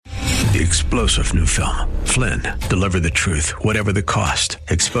The explosive new film, Flynn, deliver the truth, whatever the cost,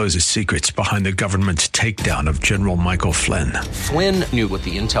 exposes secrets behind the government's takedown of General Michael Flynn. Flynn knew what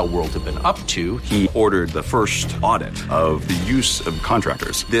the intel world had been up to. He ordered the first audit of the use of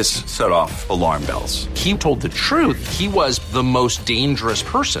contractors. This set off alarm bells. He told the truth. He was the most dangerous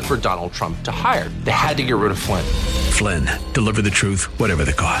person for Donald Trump to hire. They had to get rid of Flynn. Flynn, deliver the truth, whatever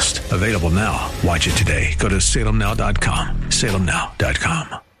the cost. Available now. Watch it today. Go to salemnow.com.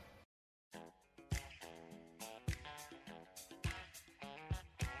 salemnow.com.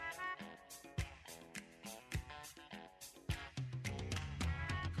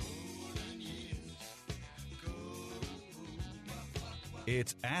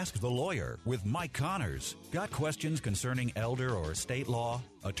 It's Ask the Lawyer with Mike Connors. Got questions concerning elder or estate law?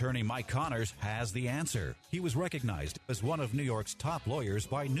 Attorney Mike Connors has the answer. He was recognized as one of New York's top lawyers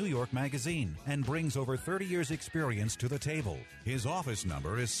by New York Magazine and brings over 30 years' experience to the table. His office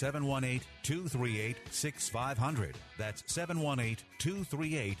number is 718-238-6500. That's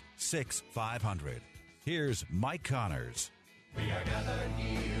 718-238-6500. Here's Mike Connors. We are gathered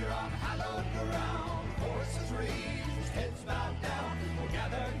here on hallowed ground, horses raised, heads bowed down. We're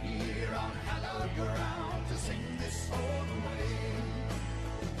gathered here on hallowed ground to sing this all the way.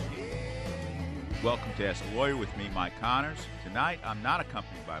 Welcome to Ask a Lawyer with me, Mike Connors. Tonight, I'm not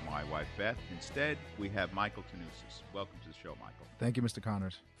accompanied by my wife, Beth. Instead, we have Michael Tannousis. Welcome to the show, Michael. Thank you, Mr.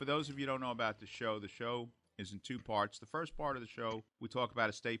 Connors. For those of you who don't know about the show is in two parts. The first part of the show, we talk about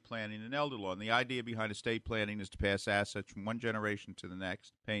estate planning and elder law. And the idea behind estate planning is to pass assets from one generation to the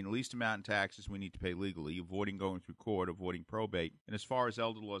next, paying the least amount in taxes we need to pay legally, avoiding going through court, avoiding probate. And as far as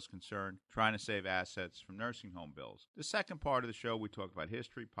elder law is concerned, trying to save assets from nursing home bills. The second part of the show, we talk about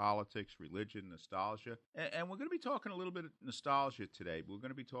history, politics, religion, nostalgia. And we're going to be talking a little bit of nostalgia today. We're going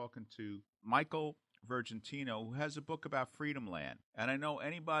to be talking to Michael Virgentino, who has a book about Freedom Land. And I know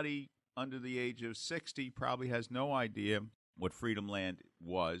anybody under the age of 60 probably has no idea what Freedom Land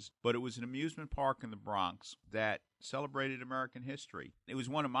was, but it was an amusement park in the Bronx that celebrated American history. It was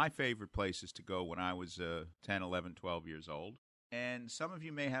one of my favorite places to go when I was 10, 11, 12 years old. And some of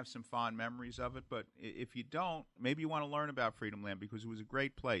you may have some fond memories of it, but if you don't, maybe you want to learn about Freedom Land because it was a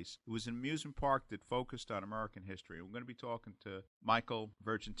great place. It was an amusement park that focused on American history. And we're going to be talking to Michael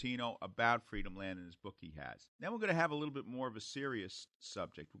Virgentino about Freedom Land and his book he has. Then we're going to have a little bit more of a serious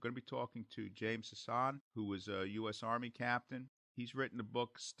subject. We're going to be talking to James Hassan, who was a U.S. Army captain. He's written a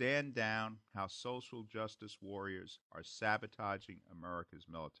book, Stand Down, How Social Justice Warriors Are Sabotaging America's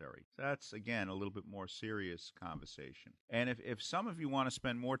Military. So that's, again, a little bit more serious conversation. And if some of you want to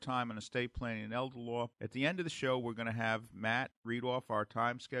spend more time on estate planning and elder law, at the end of the show, we're going to have Matt read off our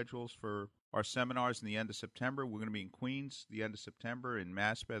time schedules for our seminars in the end of September. We're going to be in Queens the end of September, in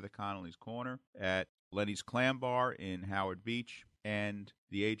Maspeth at Connolly's Corner, at Lenny's Clam Bar in Howard Beach, and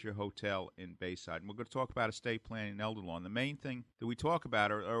the Asia Hotel in Bayside. And we're going to talk about estate planning and elder law. And the main thing that we talk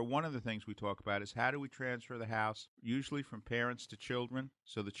about, or one of the things we talk about, is how do we transfer the house, usually from parents to children,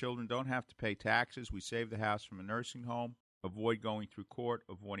 so the children don't have to pay taxes. We save the house from a nursing home, avoid going through court,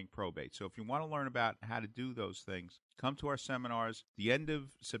 avoiding probate. So if you want to learn about how to do those things, come to our seminars. The end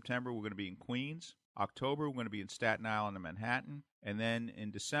of September, we're going to be in Queens. October, we're going to be in Staten Island and Manhattan. And then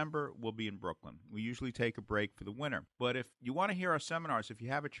in December, we'll be in Brooklyn. We usually take a break for the winter. But if you want to hear our seminars, if you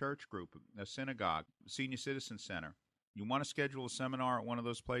have a church group, a synagogue, a senior citizen center, you want to schedule a seminar at one of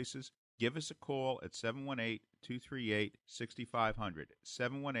those places, give us a call at 718-238-6500.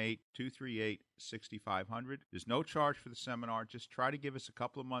 718-238-6500. There's no charge for the seminar. Just try to give us a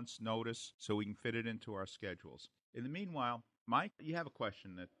couple of months' notice so we can fit it into our schedules. In the meanwhile, Mike, you have a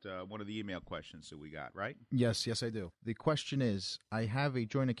question that one of the email questions that we got, right? Yes, I do. The question is, I have a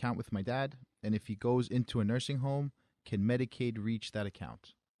joint account with my dad, and if he goes into a nursing home, can Medicaid reach that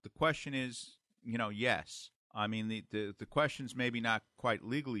account? The question is, yes. I mean, the question's maybe not quite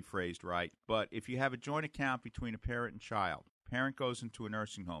legally phrased right, but if you have a joint account between a parent and child, parent goes into a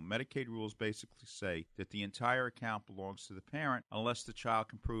nursing home, Medicaid rules basically say that the entire account belongs to the parent unless the child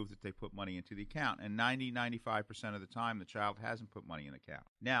can prove that they put money into the account. And 95% of the time, the child hasn't put money in the account.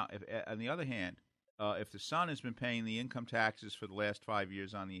 Now, if, on the other hand, if the son has been paying the income taxes for the last 5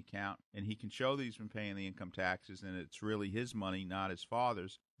 years on the account, and he can show that he's been paying the income taxes and it's really his money, not his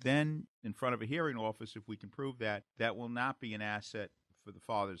father's, then in front of a hearing officer, if we can prove that, that will not be an asset for the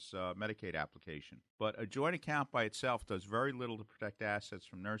father's Medicaid application. But a joint account by itself does very little to protect assets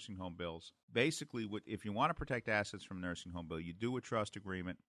from nursing home bills. Basically, if you want to protect assets from a nursing home bill, you do a trust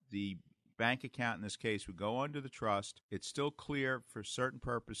agreement. The bank account in this case would go under the trust. It's still clear for certain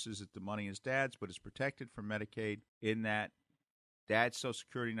purposes that the money is dad's, but it's protected from Medicaid in that dad's Social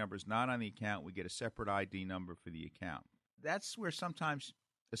Security number is not on the account. We get a separate ID number for the account. That's where sometimes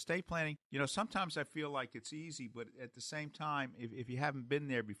estate planning, sometimes I feel like it's easy, but at the same time, if you haven't been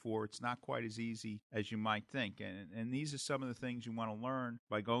there before, it's not quite as easy as you might think. And these are some of the things you want to learn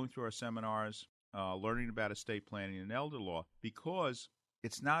by going through our seminars, learning about estate planning and elder law, because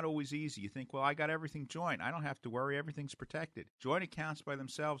it's not always easy. You think, well, I got everything joint. I don't have to worry. Everything's protected. Joint accounts by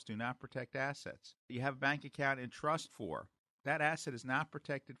themselves do not protect assets. You have a bank account in trust for. That asset is not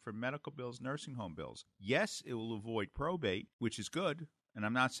protected from medical bills, nursing home bills. Yes, it will avoid probate, which is good. And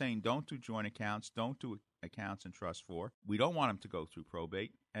I'm not saying don't do joint accounts, don't do accounts in trust for. We don't want them to go through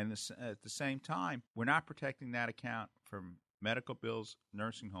probate. And at the same time, we're not protecting that account from medical bills,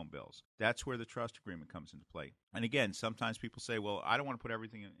 nursing home bills. That's where the trust agreement comes into play. And again, sometimes people say, well, I don't want to put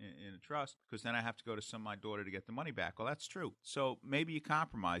everything in a trust because then I have to go to my daughter to get the money back. Well, that's true. So maybe you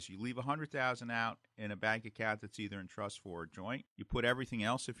compromise. You leave $100,000 out in a bank account that's either in trust for or joint. You put everything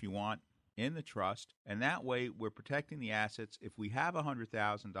else, if you want, in the trust, and that way we're protecting the assets. If we have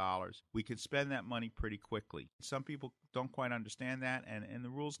 $100,000, we can spend that money pretty quickly. Some people don't quite understand that, and the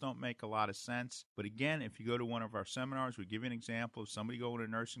rules don't make a lot of sense. But again, if you go to one of our seminars, we give you an example of somebody going to a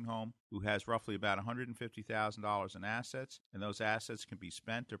nursing home who has roughly about $150,000 in assets, and those assets can be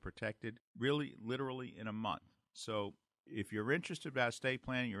spent or protected really literally in a month. So if you're interested about estate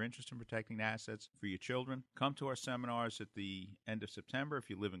planning, you're interested in protecting assets for your children, come to our seminars at the end of September if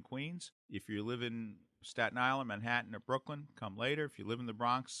you live in Queens. If you live in Staten Island, Manhattan, or Brooklyn, come later. If you live in the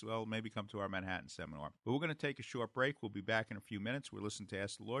Bronx, well, maybe come to our Manhattan seminar. But we're going to take a short break. We'll be back in a few minutes. We're listening to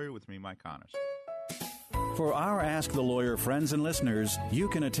Ask the Lawyer with me, Mike Connors. For our Ask the Lawyer friends and listeners, you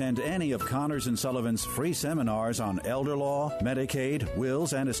can attend any of Connors and Sullivan's free seminars on elder law, Medicaid,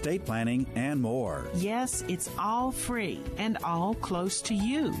 wills and estate planning, and more. Yes, it's all free and all close to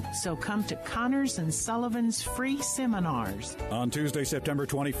you. So come to Connors and Sullivan's free seminars. On Tuesday, September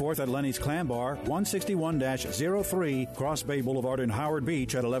 24th at Lenny's Clam Bar, 161-03, Cross Bay Boulevard in Howard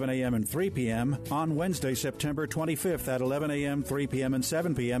Beach at 11 a.m. and 3 p.m. On Wednesday, September 25th at 11 a.m., 3 p.m. and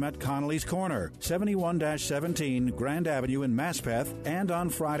 7 p.m. at Connolly's Corner, 71-17 Grand Avenue in Maspeth, and on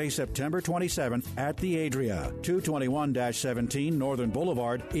Friday, September 27th at the Adria, 221-17 Northern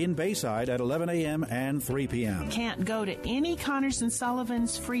Boulevard in Bayside at 11 a.m. and 3 p.m. Can't go to any Connors and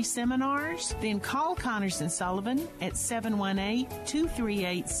Sullivan's free seminars? Then call Connors and Sullivan at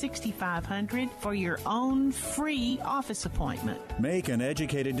 718-238-6500 for your own free office appointment. Make an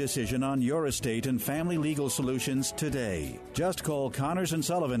educated decision on your estate and family legal solutions today. Just call Connors and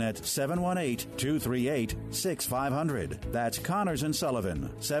Sullivan at 718-238-6500. That's Connors and Sullivan,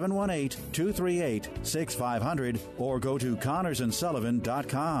 718-238-6500, or go to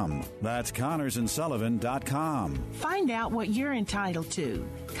ConnorsandSullivan.com. That's ConnorsandSullivan.com. Find out what you're entitled to.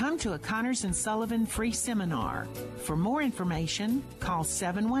 Come to a Connors and Sullivan free seminar. For more information, call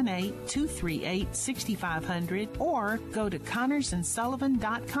 718-238-6500 or go to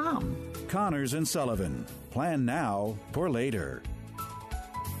ConnorsandSullivan.com. Connors and Sullivan. Plan now for later.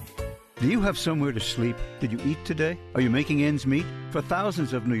 Do you have somewhere to sleep? Did you eat today? Are you making ends meet? For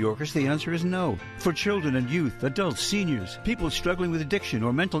thousands of New Yorkers, the answer is no. For children and youth, adults, seniors, people struggling with addiction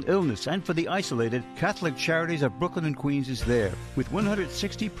or mental illness, and for the isolated, Catholic Charities of Brooklyn and Queens is there. With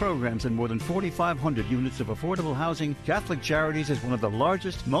 160 programs and more than 4,500 units of affordable housing, Catholic Charities is one of the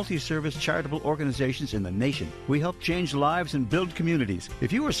largest multi-service charitable organizations in the nation. We help change lives and build communities.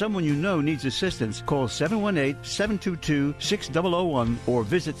 If you or someone you know needs assistance, call 718-722-6001 or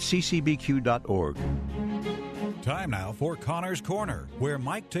visit ccbq.org. Time now for Connor's Corner, where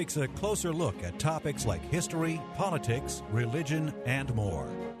Mike takes a closer look at topics like history, politics, religion, and more.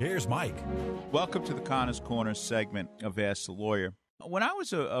 Here's Mike. Welcome to the Connor's Corner segment of Ask the Lawyer. When I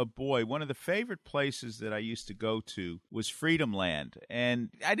was a boy, one of the favorite places that I used to go to was Freedom Land.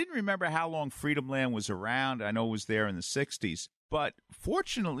 And I didn't remember how long Freedom Land was around. I know it was there in the 60s. But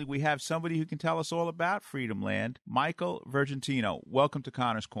fortunately, we have somebody who can tell us all about Freedom Land, Michael Virgentino. Welcome to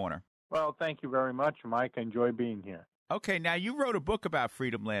Connor's Corner. Well, thank you very much, Mike. I enjoy being here. Okay, now you wrote a book about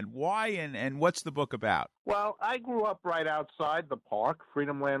Freedom Land. Why and what's the book about? Well, I grew up right outside the park.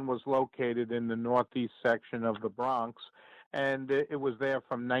 Freedom Land was located in the northeast section of the Bronx, and it was there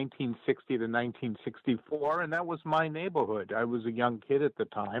from 1960 to 1964, and that was my neighborhood. I was a young kid at the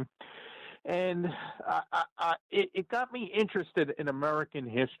time. And it got me interested in American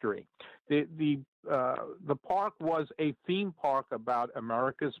history. The park was a theme park about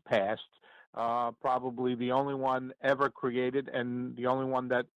America's past, probably the only one ever created and the only one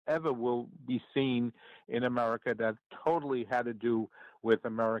that ever will be seen in America that totally had to do with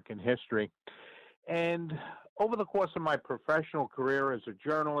American history. And over the course of my professional career as a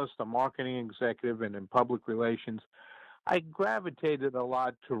journalist, a marketing executive, and in public relations, I gravitated a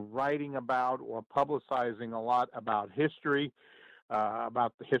lot to writing about or publicizing a lot about history,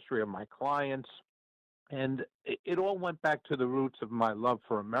 about the history of my clients. And it all went back to the roots of my love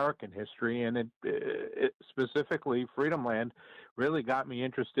for American history, and it specifically Freedom Land really got me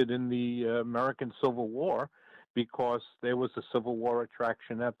interested in the American Civil War because there was a Civil War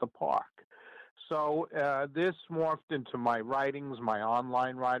attraction at the park. So this morphed into my writings, my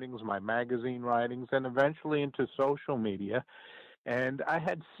online writings, my magazine writings, and eventually into social media. And I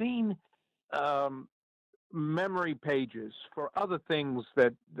had seen memory pages for other things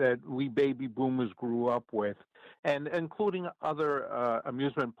that we baby boomers grew up with, and including other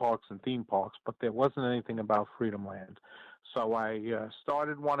amusement parks and theme parks, but there wasn't anything about Freedom Land. So I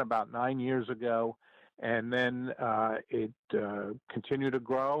started one about 9 years ago, and then it continued to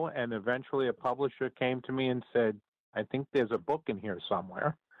grow, and eventually a publisher came to me and said, I think there's a book in here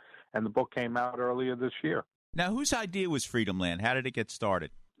somewhere, and the book came out earlier this year. Now, whose idea was Freedom Land? How did it get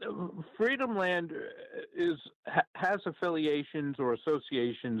started? Freedom Land has affiliations or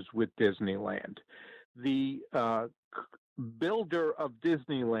associations with Disneyland. The builder of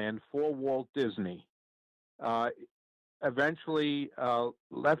Disneyland for Walt Disney eventually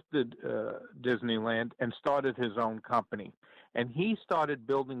left the Disneyland and started his own company. And he started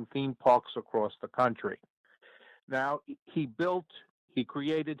building theme parks across the country. Now, he built these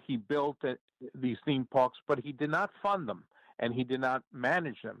theme parks, but he did not fund them, and he did not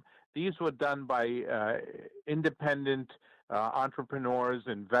manage them. These were done by independent entrepreneurs,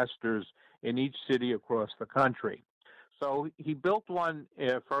 investors in each city across the country. So he built one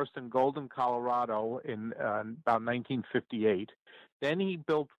first in Golden, Colorado in about 1958. Then he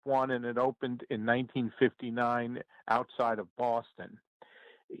built one, and it opened in 1959 outside of Boston.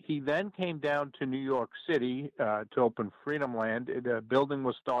 He then came down to New York City to open Freedom Land. The building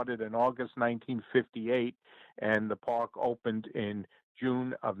was started in August 1958, and the park opened in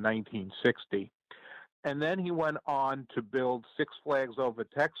June of 1960. And then he went on to build Six Flags Over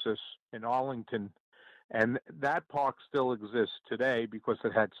Texas in Arlington, and that park still exists today because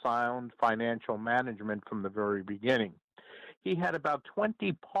it had sound financial management from the very beginning. He had about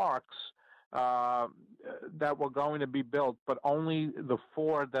 20 parks that were going to be built, but only the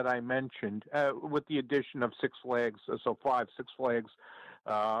four that I mentioned, with the addition of Six Flags, so 5 Six Flags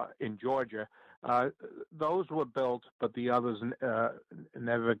in Georgia. Those were built, but the others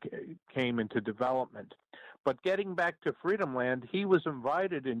never came into development. But getting back to Freedom Land, he was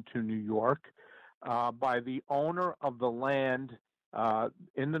invited into New York by the owner of the land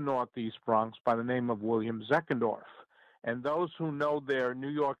in the Northeast Bronx by the name of William Zeckendorf. And those who know their New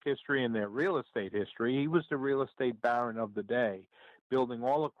York history and their real estate history, he was the real estate baron of the day, building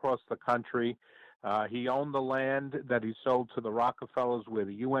all across the country. He owned the land that he sold to the Rockefellers where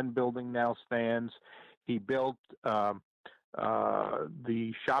the UN building now stands. He built the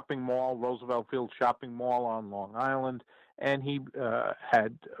shopping mall, Roosevelt Field Shopping Mall on Long Island, and he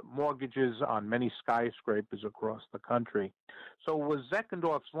had mortgages on many skyscrapers across the country. So it was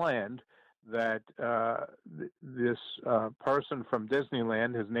Zeckendorf's land that this person from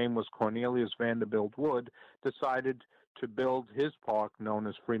Disneyland, his name was Cornelius Vanderbilt Wood, decided to build his park known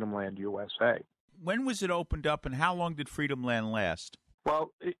as Freedom Land USA. When was it opened up, and how long did Freedom Land last?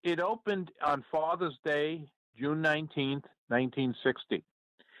 Well, it opened on Father's Day, June 19th, 1960,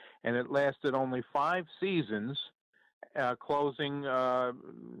 and it lasted only 5 seasons, closing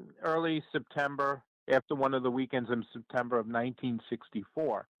early September, after one of the weekends in September of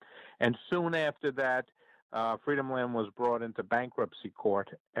 1964. And soon after that, Freedom Land was brought into bankruptcy court,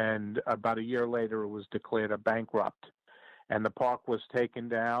 and about a year later it was declared a bankrupt. And the park was taken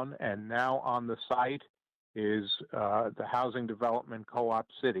down, and now on the site is the Housing Development Co-op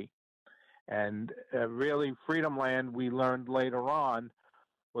City. And really, Freedom Land, we learned later on,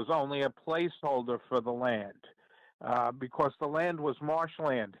 was only a placeholder for the land because the land was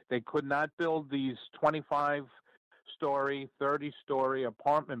marshland. They could not build these 25-story, 30-story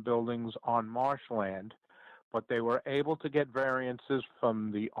apartment buildings on marshland, but they were able to get variances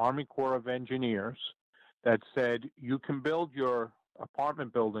from the Army Corps of Engineers that said you can build your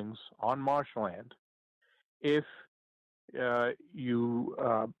apartment buildings on marshland if you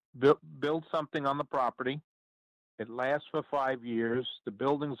build something on the property. It lasts for 5 years. The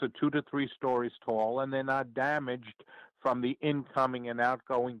buildings are 2 to 3 stories tall, and they're not damaged from the incoming and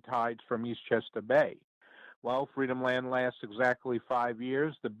outgoing tides from Eastchester Bay. Well, Freedom Land lasts exactly 5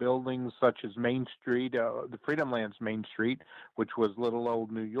 years. The buildings such as Main Street, the Freedom Land's Main Street, which was Little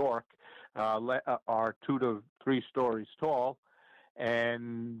Old New York, are 2 to 3 stories tall,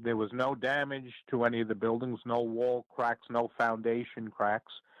 and there was no damage to any of the buildings, no wall cracks, no foundation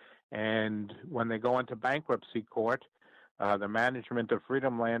cracks. And when they go into bankruptcy court, the management of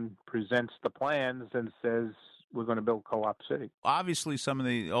Freedom Land presents the plans and says, we're going to build Co-op City. Obviously, some of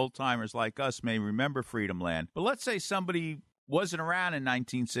the old-timers like us may remember Freedom Land, but let's say somebody wasn't around in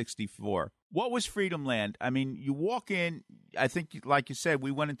 1964. What was Freedom Land? I mean, you walk in, I think, like you said,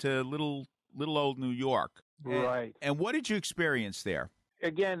 we went into little old New York. Right. And what did you experience there?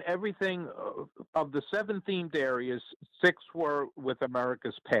 Again, everything of the 7 themed areas, 6 were with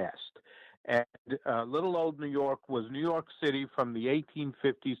America's past. And little old New York was New York City from the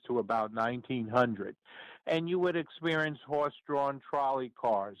 1850s to about 1900. And you would experience horse-drawn trolley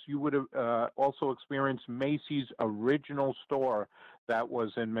cars. You would also experience Macy's original store that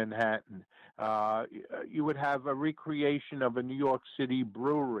was in Manhattan. You would have a recreation of a New York City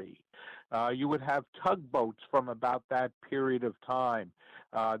brewery. You would have tugboats from about that period of time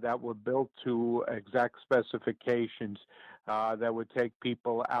that were built to exact specifications that would take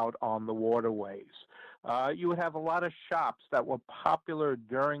people out on the waterways. You would have a lot of shops that were popular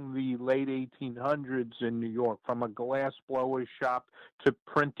during the late 1800s in New York, from a glass blower shop to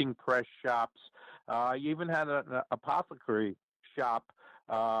printing press shops. You even had an apothecary shop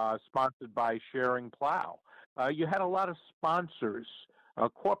sponsored by Sharing Plow. You had a lot of sponsors,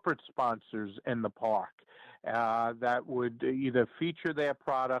 corporate sponsors in the park that would either feature their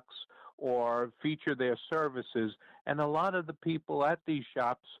products or feature their services, and a lot of the people at these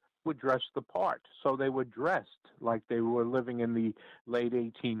shops would dress the part. So they were dressed like they were living in the late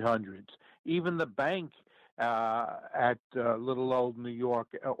 1800s. Even the bank at little old New York,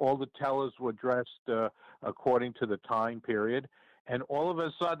 all the tellers were dressed according to the time period, and all of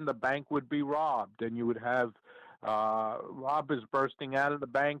a sudden the bank would be robbed, and you would have robbers bursting out of the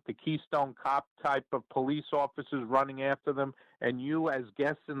bank, the Keystone Cop type of police officers running after them, and you as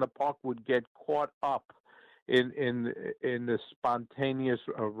guests in the park would get caught up in the spontaneous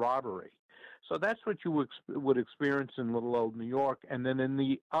robbery. So that's what you would experience in little old New York. And then in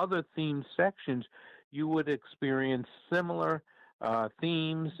the other themed sections, you would experience similar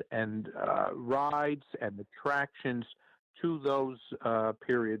themes and rides and attractions to those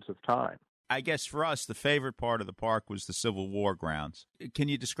periods of time. I guess for us, the favorite part of the park was the Civil War grounds. Can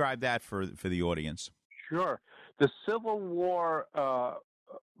you describe that for the audience? Sure. The Civil War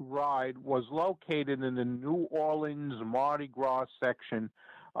ride was located in the New Orleans Mardi Gras section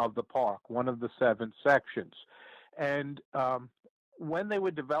of the park, one of the 7 sections. And when they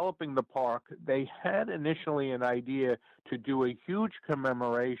were developing the park, they had initially an idea to do a huge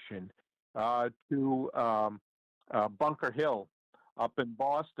commemoration to Bunker Hill up in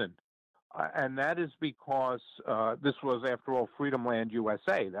Boston. And that is because this was, after all, Freedom Land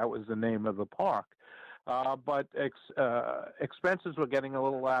USA. That was the name of the park. But expenses were getting a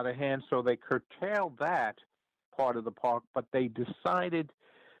little out of hand, so they curtailed that part of the park. But they decided,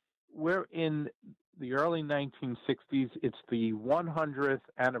 we're in the early 1960s. It's the 100th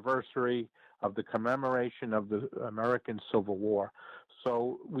anniversary of the commemoration of the American Civil War.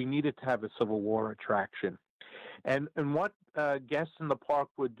 So we needed to have a Civil War attraction. And what guests in the park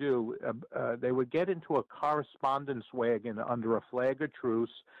would do, they would get into a correspondence wagon under a flag of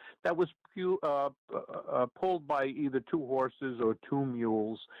truce that was pulled by either 2 horses or 2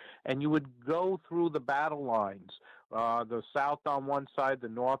 mules, and you would go through the battle lines, the south on one side, the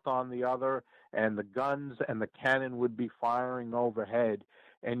north on the other, and the guns and the cannon would be firing overhead.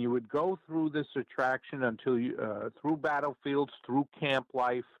 And you would go through this attraction until you, through battlefields, through camp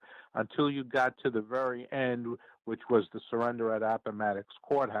life, until you got to the very end, which was the surrender at Appomattox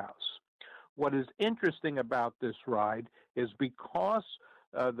Courthouse. What is interesting about this ride is because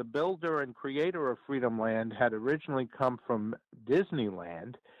the builder and creator of Freedom Land had originally come from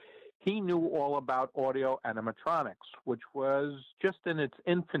Disneyland, he knew all about audio animatronics, which was just in its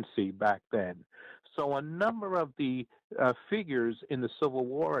infancy back then. So a number of the figures in the Civil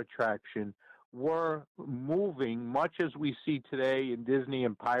War attraction were moving, much as we see today in Disney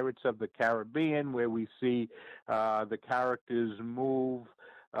and Pirates of the Caribbean, where we see the characters move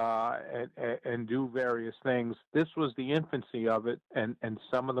and do various things. This was the infancy of it, and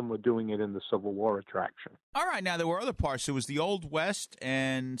some of them were doing it in the Civil War attraction. All right, now there were other parts. There was the Old West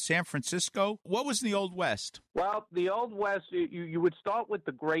and San Francisco. What was the Old West? Well, the Old West, you would start with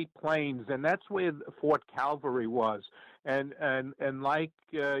the Great Plains, and that's where Fort Calvary was. And like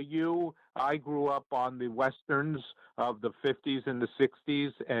you, I grew up on the westerns of the 50s and the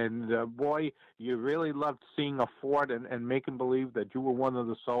 60s, and boy, you really loved seeing a fort and making believe that you were one of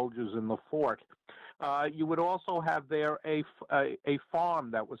the soldiers in the fort. You would also have there a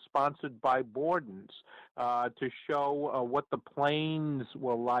farm that was sponsored by Borden's to show what the plains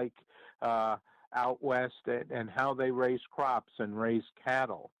were like out west and how they raised crops and raised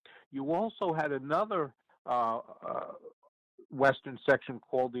cattle. You also had another western section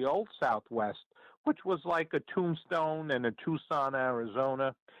called the Old Southwest, which was like a Tombstone and a Tucson,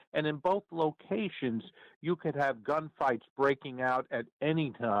 Arizona. And in both locations, you could have gunfights breaking out at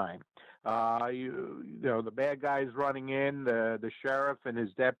any time. You know, the bad guys running in, the sheriff and his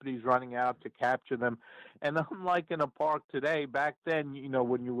deputies running out to capture them. And unlike in a park today, back then, you know,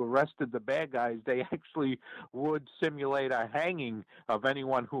 when you arrested the bad guys, they actually would simulate a hanging of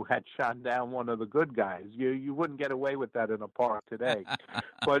anyone who had shot down one of the good guys. You wouldn't get away with that in a park today.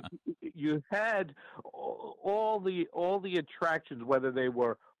 But you had all the attractions, whether they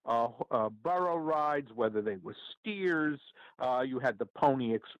were burro rides, whether they were steers, you had the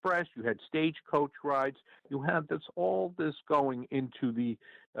Pony Express, you had stagecoach rides, you had all this going into the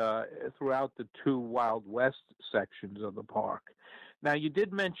throughout the two Wild West sections of the park. Now, you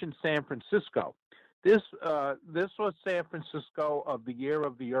did mention San Francisco. This was San Francisco of the year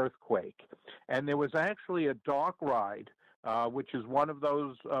of the earthquake, and there was actually a dark ride, which is one of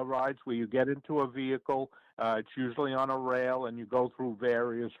those rides where you get into a vehicle. It's usually on a rail, and you go through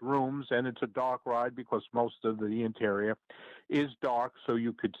various rooms, and it's a dark ride because most of the interior is dark, so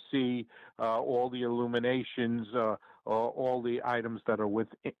you could see all the illuminations, all the items that are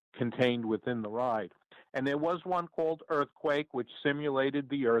contained within the ride. And there was one called Earthquake, which simulated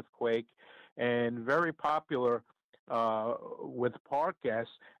the earthquake, and very popular with park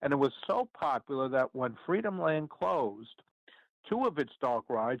guests. And it was so popular that when Freedomland closed, two of its dark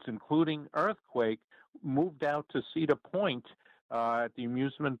rides, including Earthquake, moved out to Cedar Point at the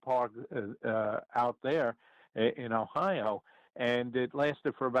amusement park out there in Ohio, and it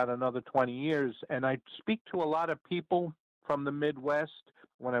lasted for about another 20 years. And I speak to a lot of people from the Midwest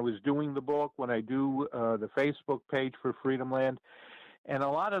when I was doing the book, when I do the Facebook page for Freedomland, and a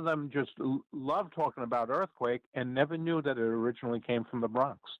lot of them just love talking about Earthquake and never knew that it originally came from the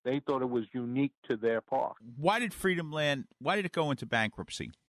Bronx. They thought it was unique to their park. Why did it go into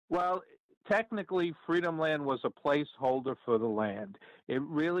bankruptcy? Well, technically, Freedomland was a placeholder for the land. It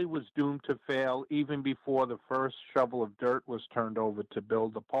really was doomed to fail even before the first shovel of dirt was turned over to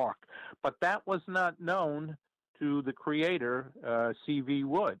build the park. But that was not known to the creator, C.V.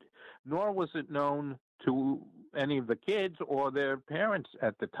 Wood, nor was it known to any of the kids or their parents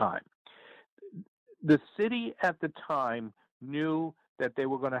at the time. The city at the time knew that they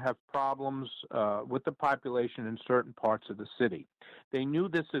were going to have problems with the population in certain parts of the city. They knew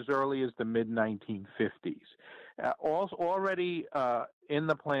this as early as the mid-1950s. Also, already in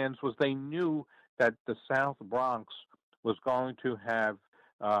the plans was they knew that the South Bronx was going to have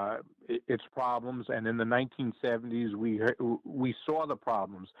its problems, and in the 1970s we saw the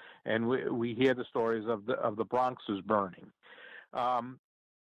problems, and we hear the stories of the Bronx's burning.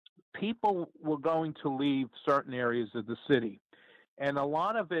 People were going to leave certain areas of the city, and a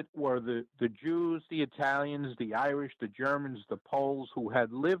lot of it were the Jews, the Italians, the Irish, the Germans, the Poles who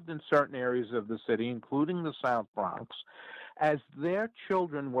had lived in certain areas of the city, including the South Bronx. As their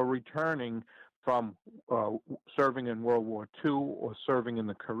children were returning from serving in World War II or serving in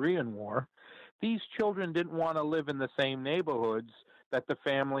the Korean War, these children didn't want to live in the same neighborhoods that the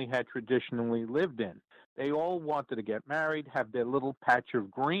family had traditionally lived in. They all wanted to get married, have their little patch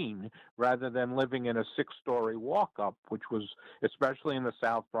of green, rather than living in a 6-story walk-up, which was especially in the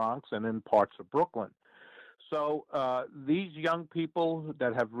South Bronx and in parts of Brooklyn. So these young people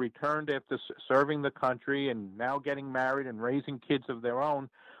that have returned after serving the country and now getting married and raising kids of their own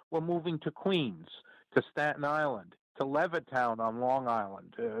were moving to Queens, to Staten Island, to Levittown on Long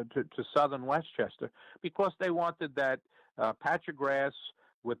Island, to southern Westchester, because they wanted that patch of grass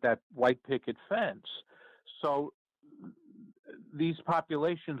with that white picket fence. So these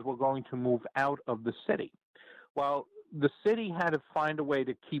populations were going to move out of the city. Well, the city had to find a way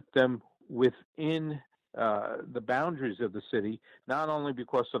to keep them within the boundaries of the city, not only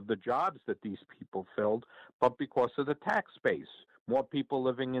because of the jobs that these people filled, but because of the tax base. More people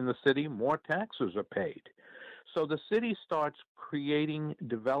living in the city, more taxes are paid. So the city starts creating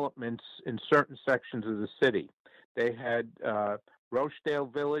developments in certain sections of the city. They had Rochdale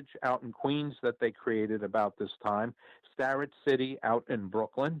Village out in Queens that they created about this time, Starrett City out in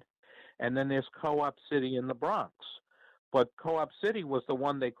Brooklyn, and then there's Co-op City in the Bronx. But Co-op City was the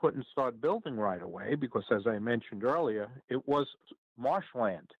one they couldn't start building right away because, as I mentioned earlier, it was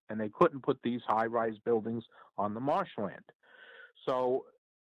marshland, and they couldn't put these high-rise buildings on the marshland. So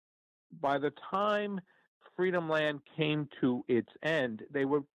by the time Freedomland came to its end, they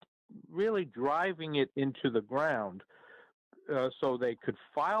were really driving it into the ground so they could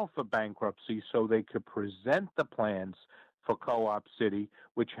file for bankruptcy, so they could present the plans for Co-op City,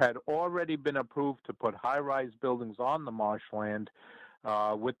 which had already been approved to put high-rise buildings on the marshland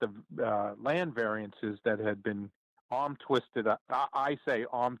with the land variances that had been arm twisted, I say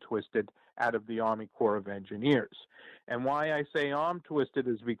arm twisted, out of the Army Corps of Engineers. And why I say arm twisted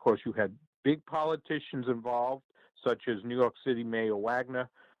is because you had big politicians involved, such as New York City Mayor Wagner,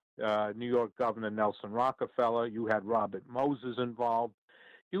 New York Governor Nelson Rockefeller. You had Robert Moses involved.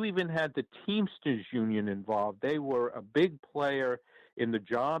 You even had the Teamsters Union involved. They were a big player in the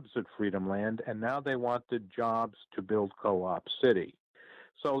jobs at Freedom Land, and now they wanted jobs to build Co-op City.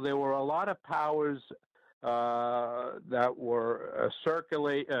 So there were a lot of powers that were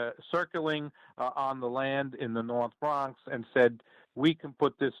circling on the land in the North Bronx and said, we can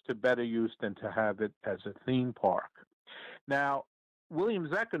put this to better use than to have it as a theme park. Now, William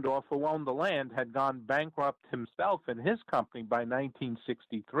Zeckendorf, who owned the land, had gone bankrupt himself and his company by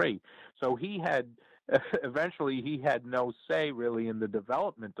 1963. So eventually he had no say really in the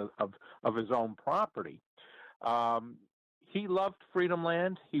development of his own property. He loved Freedom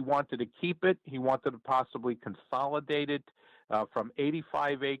Land. He wanted to keep it. He wanted to possibly consolidate it from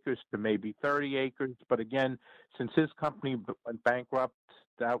 85 acres to maybe 30 acres. But again, since his company went bankrupt,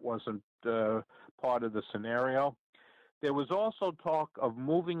 that wasn't part of the scenario. There was also talk of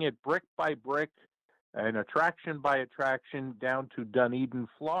moving it brick by brick and attraction by attraction down to Dunedin,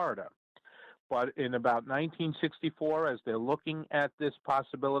 Florida. But in about 1964, as they're looking at this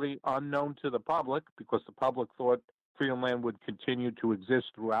possibility, unknown to the public, because the public thought Freedom Land would continue to exist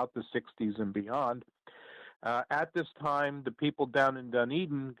throughout the 60s and beyond, at this time, the people down in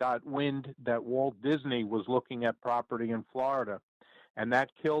Dunedin got wind that Walt Disney was looking at property in Florida, and that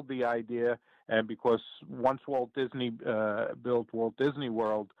killed the idea. And because once Walt Disney built Walt Disney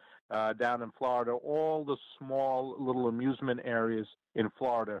World down in Florida, all the small little amusement areas in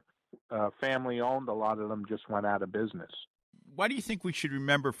Florida, family-owned, a lot of them just went out of business. Why do you think we should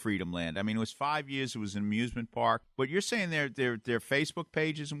remember Freedom Land? I mean, it was 5 years. It was an amusement park. But you're saying their Facebook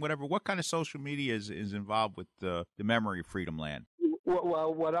pages and whatever. What kind of social media is involved with the memory of Freedom Land?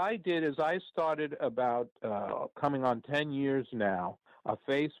 Well, what I did is I started about coming on 10 years now, a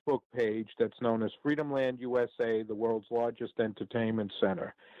Facebook page that's known as Freedom Land USA, the world's largest entertainment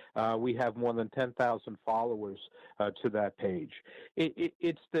center. We have more than 10,000 followers to that page.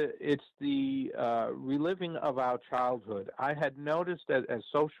 It's the reliving of our childhood. I had noticed that as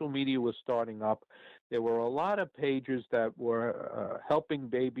social media was starting up, there were a lot of pages that were helping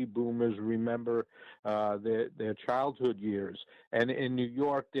baby boomers remember their childhood years. And in New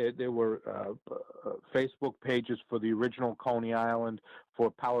York, there were Facebook pages for the original Coney Island, for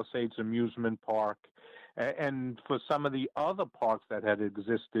Palisades Amusement Park, and for some of the other parks that had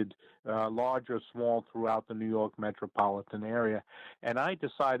existed, large or small, throughout the New York metropolitan area. And I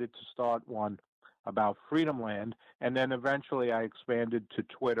decided to start one about Freedom Land, and then eventually I expanded to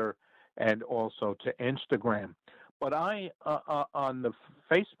Twitter and also to Instagram. But I, on the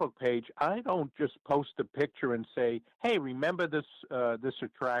Facebook page, I don't just post a picture and say, hey, remember this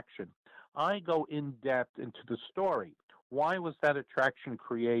attraction. I go in depth into the story. Why was that attraction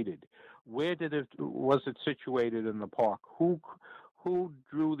created? Where was it situated in the park? Who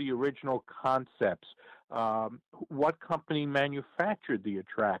drew the original concepts? What company manufactured the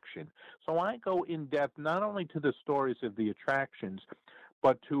attraction? So I go in depth not only to the stories of the attractions,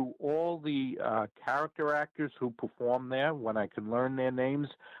 but to all the character actors who perform there. When I can learn their names,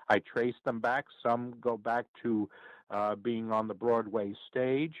 I trace them back. Some go back to being on the Broadway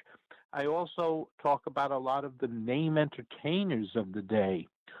stage. I also talk about a lot of the name entertainers of the day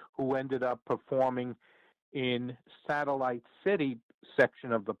who ended up performing in Satellite City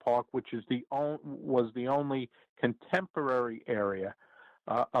section of the park, which was the only contemporary area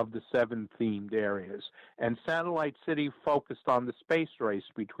of the 7 themed areas. And Satellite City focused on the space race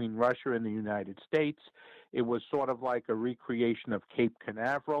between Russia and the United States. It was sort of like a recreation of Cape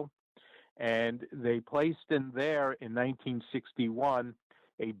Canaveral. And they placed in there in 1961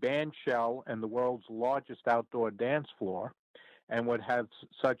 a band shell and the world's largest outdoor dance floor, and would have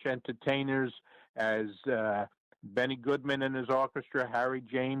such entertainers as Benny Goodman and his orchestra, Harry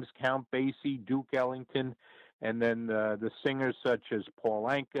James, Count Basie, Duke Ellington, and then the singers such as Paul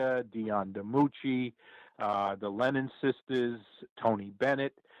Anka, Dion DiMucci, the Lennon Sisters, Tony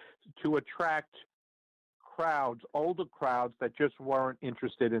Bennett, to attract crowds, older crowds that just weren't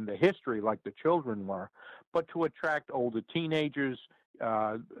interested in the history like the children were, but to attract older teenagers,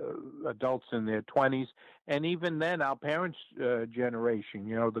 adults in their 20s, and even then our parents' generation,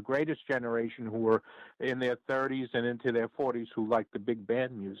 the greatest generation who were in their 30s and into their 40s who liked the big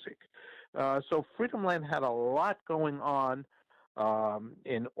band music. So Freedom Land had a lot going on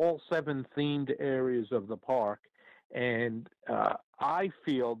in all 7 themed areas of the park, and I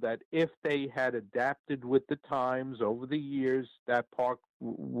feel that if they had adapted with the times over the years, that park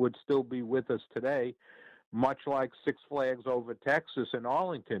would still be with us today. much like Six Flags Over Texas in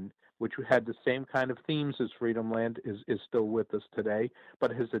Arlington, which had the same kind of themes as Freedom Land, is still with us today,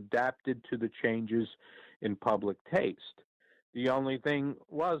 but has adapted to the changes in public taste. The only thing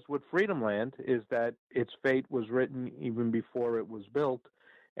was with Freedom Land is that its fate was written even before it was built,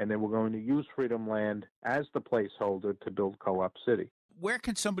 and they were going to use Freedom Land as the placeholder to build Co-op City. Where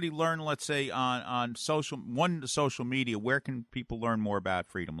can somebody learn, let's say, on social media, where can people learn more about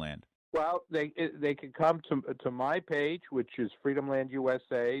Freedom Land? Well, they can come to my page, which is Freedom Land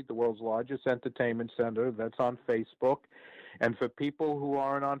USA, the world's largest entertainment center. That's on Facebook. And for people who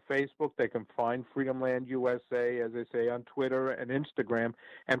aren't on Facebook, they can find Freedom Land USA, as I say, on Twitter and Instagram.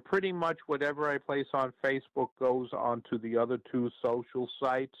 And pretty much whatever I place on Facebook goes onto the other two social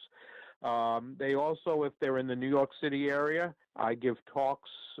sites. They also, if they're in the New York City area, I give talks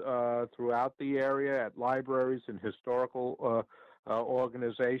throughout the area at libraries and historical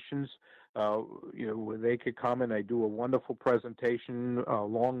organizations. Where they could come, and I do a wonderful presentation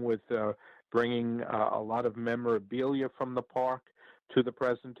along with bringing a lot of memorabilia from the park to the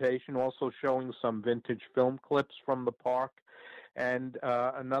presentation, also showing some vintage film clips from the park. And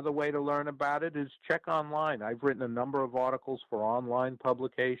another way to learn about it is check online. I've written a number of articles for online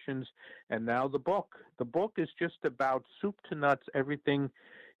publications, and now the book. The book is just about soup to nuts, everything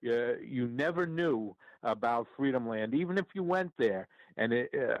you never knew about Freedom Land, even if you went there. And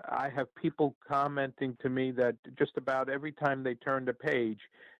I have people commenting to me that just about every time they turn the page,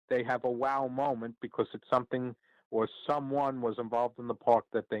 they have a wow moment because it's something or someone was involved in the park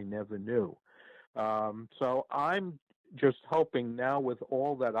that they never knew. So I'm just hoping now, with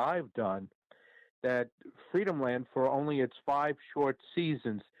all that I've done, that Freedom Land, for only its 5 short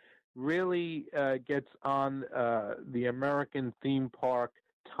seasons, really gets on the American theme park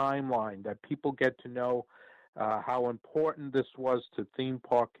timeline, that people get to know how important this was to theme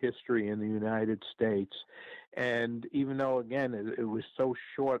park history in the United States. And even though, again, it was so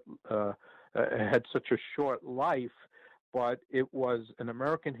short, it had such a short life, but it was an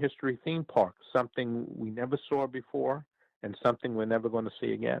American history theme park, something we never saw before and something we're never going to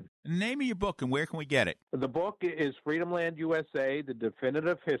see again. The name of your book, and where can we get it? The book is Freedom Land USA, The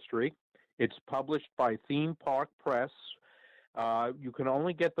Definitive History. It's published by Theme Park Press. You can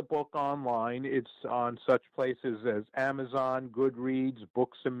only get the book online. It's on such places as Amazon, Goodreads,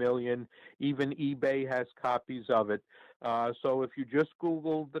 Books A Million. Even eBay has copies of it. So if you just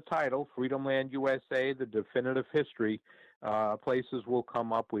Google the title, Freedom Land USA, The Definitive History, places will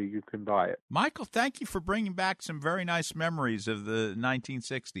come up where you can buy it. Michael, thank you for bringing back some very nice memories of the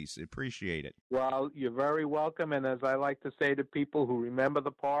 1960s. Appreciate it. Well, you're very welcome. And as I like to say to people who remember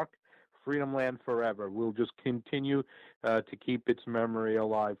the park, Freedom Land forever. We'll just continue to keep its memory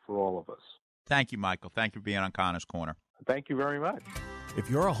alive for all of us. Thank you, Michael. Thank you for being on Connor's Corner. Thank you very much.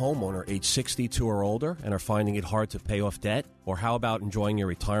 If you're a homeowner age 62 or older and are finding it hard to pay off debt, or how about enjoying your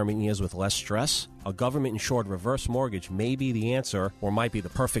retirement years with less stress? A government-insured reverse mortgage may be the answer, or might be the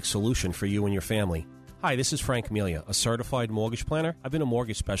perfect solution for you and your family. Hi, this is Frank Melia, a certified mortgage planner. I've been a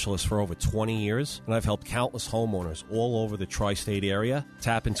mortgage specialist for over 20 years, and I've helped countless homeowners all over the tri-state area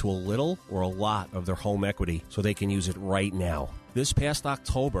tap into a little or a lot of their home equity so they can use it right now. This past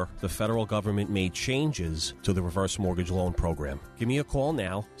October, the federal government made changes to the reverse mortgage loan program. Give me a call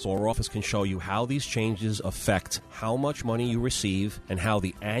now so our office can show you how these changes affect how much money you receive and how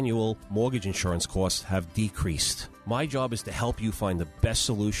the annual mortgage insurance costs have decreased. My job is to help you find the best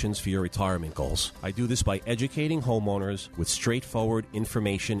solutions for your retirement goals. I do this by educating homeowners with straightforward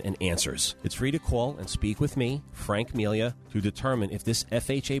information and answers. It's free to call and speak with me, Frank Melia, to determine if this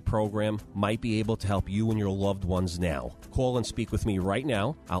FHA program might be able to help you and your loved ones now. Call and speak with me right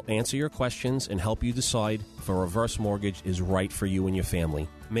now. I'll answer your questions and help you decide if a reverse mortgage is right for you and your family.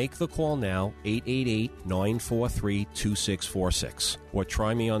 Make the call now, 888-943-2646, or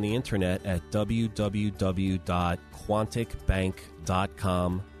try me on the internet at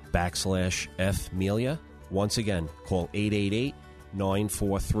www.quanticbank.com/fmelia. Once again, call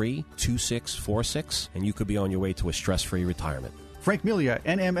 888-943-2646, and you could be on your way to a stress-free retirement. Frank Melia,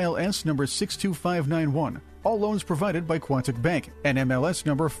 NMLS number 62591. All loans provided by Quantic Bank, NMLS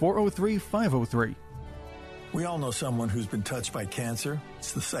number 403503. We all know someone who's been touched by cancer.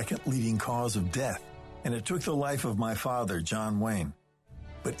 It's the second leading cause of death, and it took the life of my father, John Wayne.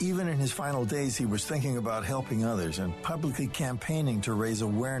 But even in his final days, he was thinking about helping others and publicly campaigning to raise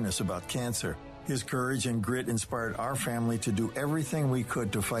awareness about cancer. His courage and grit inspired our family to do everything we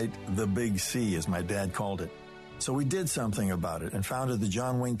could to fight the big C, as my dad called it. So we did something about it and founded the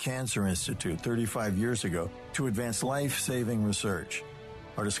John Wayne Cancer Institute 35 years ago to advance life-saving research.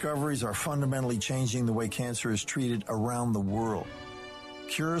 Our discoveries are fundamentally changing the way cancer is treated around the world.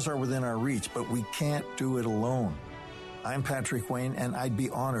 Cures are within our reach, but we can't do it alone. I'm Patrick Wayne, and I'd be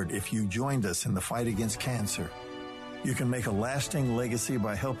honored if you joined us in the fight against cancer. You can make a lasting legacy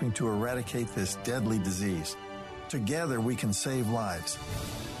by helping to eradicate this deadly disease. Together, we can save lives.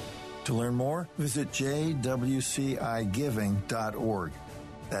 To learn more, visit jwcigiving.org.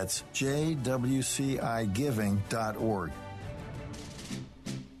 That's jwcigiving.org.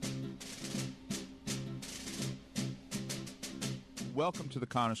 Welcome to the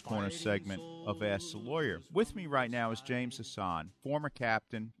Connors Corner segment of Ask the Lawyer. With me right now is James Hassan, former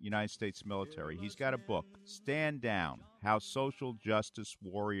captain, United States military. He's got a book, Stand Down, How Social Justice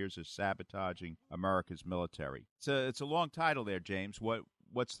Warriors Are Sabotaging America's Military. It's a long title there, James.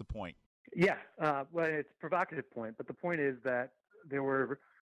 What's the point? Yeah, well, it's a provocative point, but the point is that there were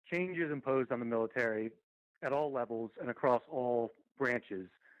changes imposed on the military at all levels and across all branches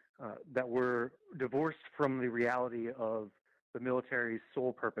that were divorced from the reality of the military's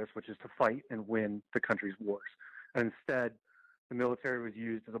sole purpose, which is to fight and win the country's wars. And instead, the military was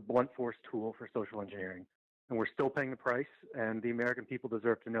used as a blunt force tool for social engineering. And we're still paying the price, and the American people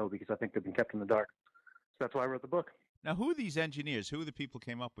deserve to know because I think they've been kept in the dark. So that's why I wrote the book. Now, who are these engineers? Who are the people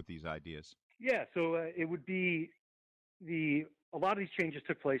who came up with these ideas? Yeah, so it would be a lot of these changes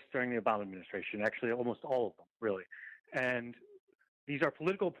took place during the Obama administration, actually almost all of them, really. And these are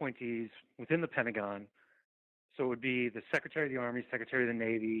political appointees within the Pentagon. So it would be the Secretary of the Army, Secretary of the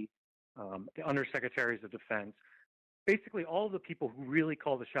Navy, the Undersecretaries of Defense, basically all of the people who really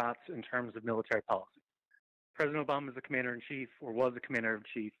call the shots in terms of military policy. President Obama is the commander-in-chief or was the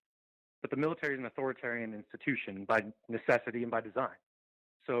commander-in-chief, but the military is an authoritarian institution by necessity and by design.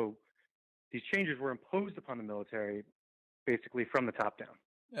 So these changes were imposed upon the military basically from the top down.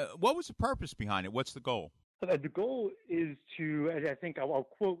 What was the purpose behind it? What's the goal? The goal is to, I think I'll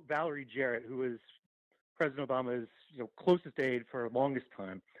quote Valerie Jarrett, who was President Obama's closest aide for the longest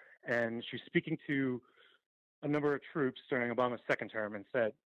time, and she's speaking to a number of troops during Obama's second term and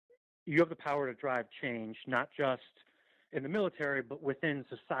said, you have the power to drive change, not just in the military, but within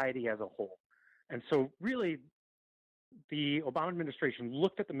society as a whole. And so really, the Obama administration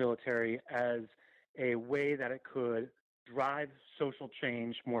looked at the military as a way that it could drive social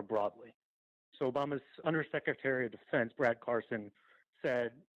change more broadly. So Obama's Undersecretary of Defense, Brad Carson,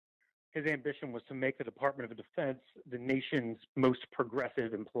 said his ambition was to make the Department of Defense the nation's most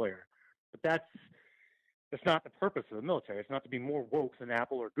progressive employer. But that's not the purpose of the military. It's not to be more woke than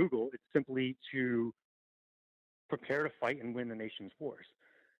Apple or Google. It's simply to prepare to fight and win the nation's wars.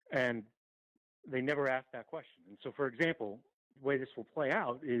 And they never asked that question. And so, for example, the way this will play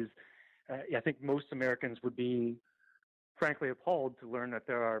out is I think most Americans would be frankly appalled to learn that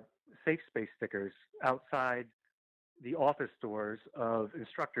there are safe space stickers outside the office doors of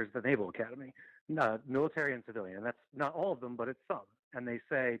instructors at the Naval Academy, military and civilian. And that's not all of them, but it's some. And they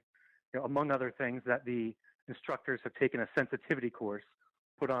say, among other things, that the instructors have taken a sensitivity course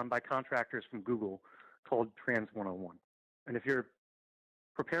put on by contractors from Google called Trans 101. And if you're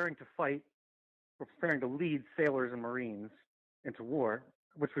preparing to fight or preparing to lead sailors and Marines into war,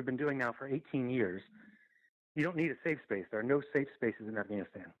 which we've been doing now for 18 years, you don't need a safe space. There are no safe spaces in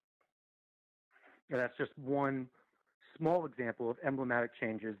Afghanistan. And that's just one small example of emblematic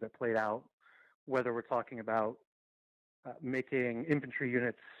changes that played out, whether we're talking about making infantry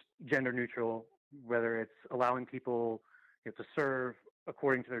units gender neutral, whether it's allowing people to serve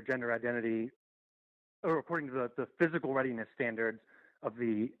according to their gender identity or according to the physical readiness standards of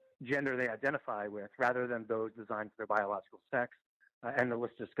the gender they identify with rather than those designed for their biological sex, and the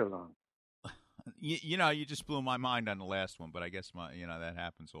list just goes on. You just blew my mind on the last one, but I guess that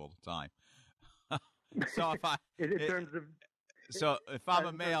happens all the time. So if I'm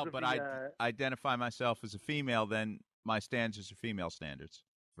a male, but I identify myself as a female, then my standards are female standards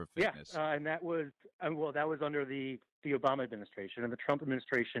for fitness. Yeah, and that was under the Obama administration, and the Trump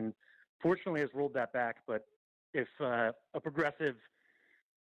administration, fortunately, has rolled that back. But if a progressive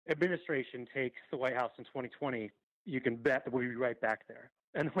administration takes the White House in 2020, you can bet that we'll be right back there.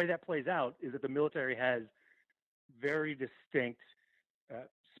 And the way that plays out is that the military has very distinct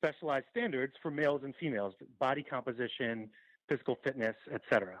specialized standards for males and females, body composition, physical fitness,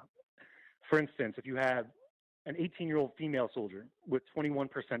 etc. For instance, if you have an 18-year-old female soldier with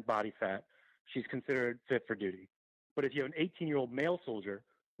 21% body fat, she's considered fit for duty. But if you have an 18-year-old male soldier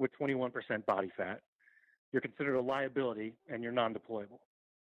with 21% body fat, you're considered a liability and you're non-deployable.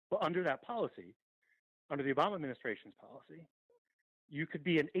 But under that policy, under the Obama administration's policy, you could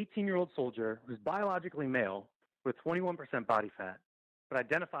be an 18-year-old soldier who's biologically male with 21% body fat, but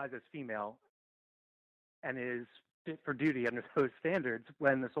identifies as female and is fit for duty under those standards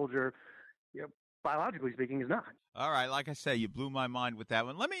when the soldier biologically speaking, is not. All right, like I say, you blew my mind with that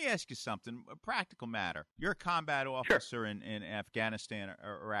one. Let me ask you something, a practical matter. You're a combat officer in Afghanistan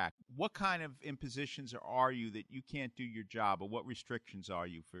or Iraq. What kind of impositions are you that you can't do your job, or what restrictions are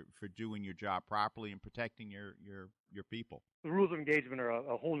you for doing your job properly and protecting your people? The rules of engagement are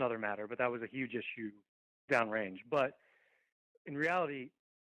a whole nother matter, but that was a huge issue downrange. But in reality,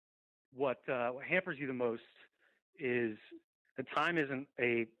 what hampers you the most is that time isn't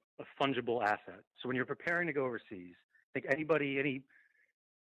a fungible asset. So when you're preparing to go overseas, I think any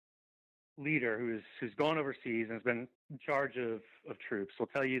leader who's gone overseas and has been in charge of troops will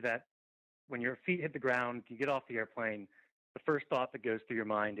tell you that when your feet hit the ground, you get off the airplane, the first thought that goes through your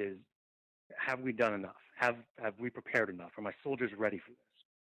mind is, have we done enough? Have we prepared enough? Are my soldiers ready for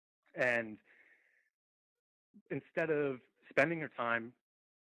this? And instead of spending their time,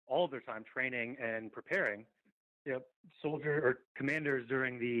 all of their time training and preparing, soldier or commanders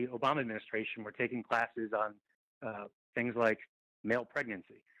during the Obama administration were taking classes on things like male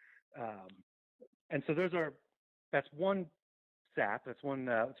pregnancy, and so that's one SAP, that's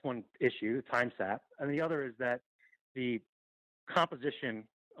one issue, time SAP, and the other is that the composition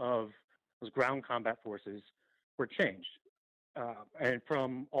of those ground combat forces were changed, and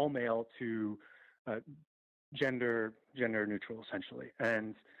from all male to gender neutral, essentially.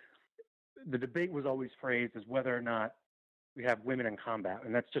 And the debate was always phrased as whether or not we have women in combat,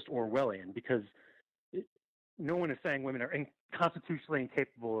 and that's just Orwellian, because no one is saying women are constitutionally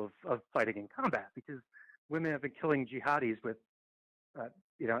incapable of fighting in combat, because women have been killing jihadis with,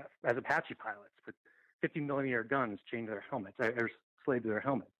 as Apache pilots with 50-millimeter guns chained to their helmets, or slaved to their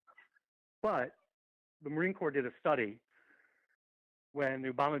helmets. But the Marine Corps did a study when the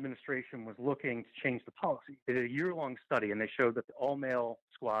Obama administration was looking to change the policy. They did a year-long study, and they showed that the all-male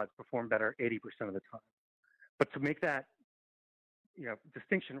squads performed better 80% of the time. But to make that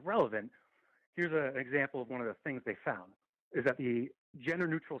distinction relevant, here's an example of one of the things they found, is that the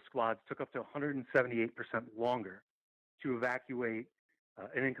gender-neutral squads took up to 178% longer to evacuate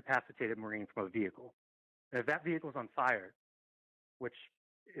an incapacitated Marine from a vehicle. And if that vehicle is on fire, which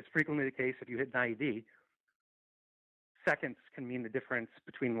is frequently the case if you hit an IED, seconds can mean the difference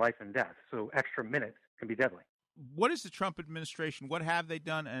between life and death. So extra minutes can be deadly. What is the Trump administration? What have they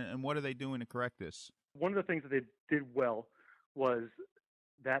done, and what are they doing to correct this? One of the things that they did well was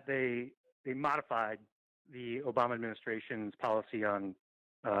that they modified the Obama administration's policy on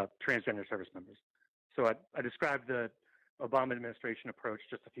transgender service members. So I described the Obama administration approach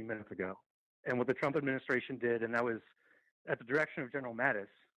just a few minutes ago. And what the Trump administration did, and that was at the direction of General Mattis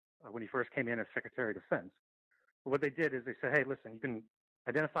when he first came in as Secretary of Defense. But what they did is they said, hey, listen, you can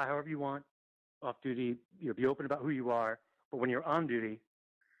identify however you want off duty, be open about who you are, but when you're on duty,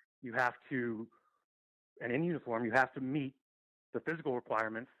 you have to, and in uniform, you have to meet the physical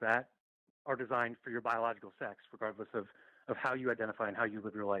requirements that are designed for your biological sex, regardless of how you identify and how you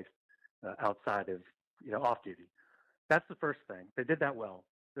live your life outside of, off duty. That's the first thing. They did that well.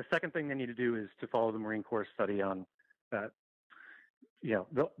 The second thing they need to do is to follow the Marine Corps study on the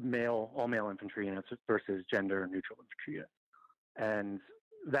all male infantry units versus gender neutral infantry units, and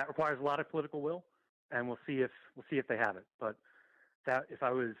that requires a lot of political will, and we'll see if they have it. But that, if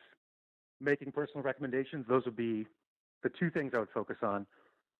I was making personal recommendations, those would be the two things I would focus on.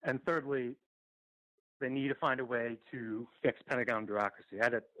 And thirdly, they need to find a way to fix Pentagon bureaucracy. I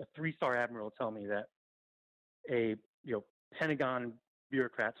had a 3-star admiral tell me that a Pentagon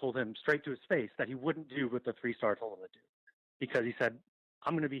bureaucrat told him straight to his face that he wouldn't do what the 3-star told him to do, because he said,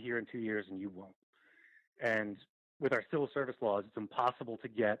 I'm going to be here in 2 years and you won't. And with our civil service laws, it's impossible to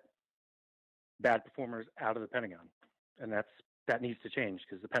get bad performers out of the Pentagon. And that needs to change,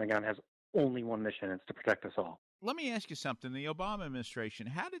 because the Pentagon has only one mission, and it's to protect us all. Let me ask you something. The Obama administration,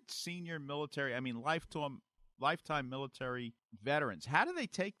 how did senior military, lifetime military veterans, how do they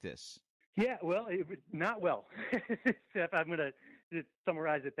take this? Yeah, well, not well, if I'm going to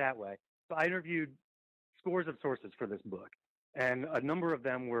summarize it that way. So I interviewed scores of sources for this book, and a number of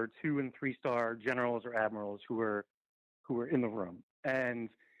them were 2- and 3-star generals or admirals who were in the room. And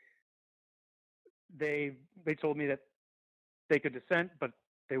they told me that they could dissent, but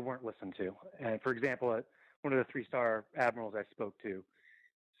they weren't listened to. And for example, one of the 3-star admirals I spoke to,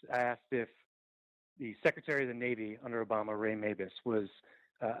 I asked if the Secretary of the Navy under Obama, Ray Mabus, was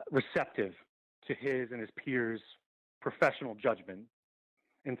receptive to his and his peers' professional judgment,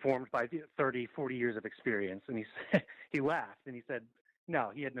 informed by 30, 40 years of experience. And he laughed, and he said,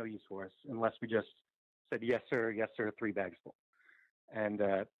 no, he had no use for us unless we just said, yes, sir, 3 bags full. And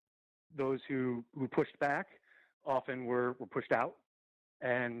those who pushed back often were pushed out.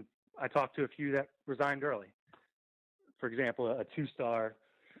 And I talked to a few that resigned early. For example, a 2-star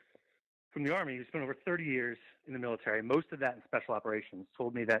from the Army who spent over 30 years in the military, most of that in special operations,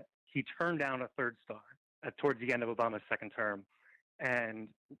 told me that he turned down a third star towards the end of Obama's second term and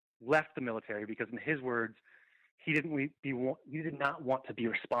left the military because, in his words, he did not want to be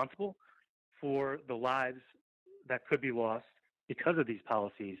responsible for the lives that could be lost because of these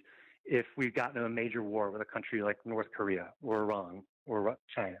policies if we've gotten in a major war with a country like North Korea or Iran or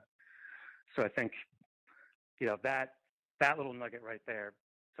China. So I think, that little nugget right there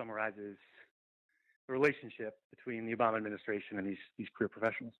summarizes the relationship between the Obama administration and these career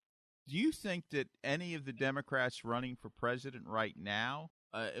professionals. Do you think that any of the Democrats running for president right now,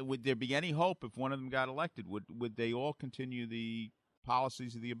 would there be any hope if one of them got elected? Would they all continue the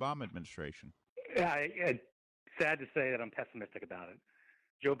policies of the Obama administration? It's sad to say that I'm pessimistic about it.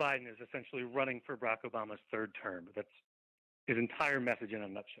 Joe Biden is essentially running for Barack Obama's third term. That's his entire message in a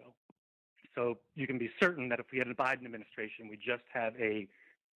nutshell. So you can be certain that if we had a Biden administration, we just have a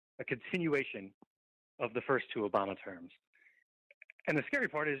continuation of the first two Obama terms. And the scary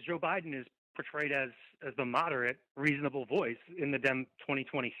part is Joe Biden is portrayed as the moderate, reasonable voice in the Dem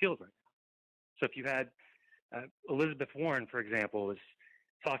 2020 field right now. So if you had Elizabeth Warren, for example, is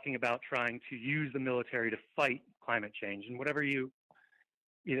talking about trying to use the military to fight climate change, and whatever your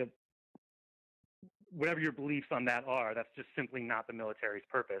beliefs on that are, that's just simply not the military's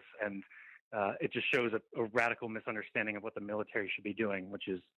purpose. And it just shows a radical misunderstanding of what the military should be doing, which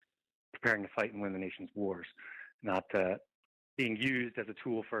is preparing to fight and win the nation's wars, not being used as a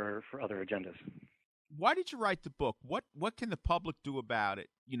tool for other agendas. Why did you write the book? What can the public do about it?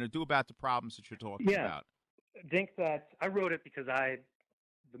 Do about the problems that you're talking about? I think that I wrote it because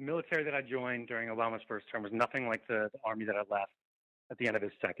the military that I joined during Obama's first term was nothing like the Army that I left at the end of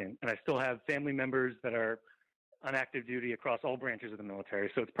his second. And I still have family members that are on active duty across all branches of the military,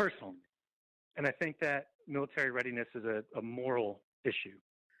 so it's personal. And I think that military readiness is a moral issue.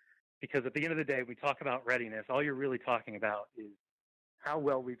 Because at the end of the day, when we talk about readiness, all you're really talking about is how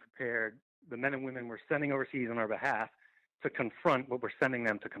well we prepared the men and women we're sending overseas on our behalf to confront what we're sending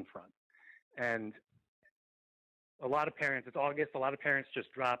them to confront. And a lot of parents, it's August, a lot of parents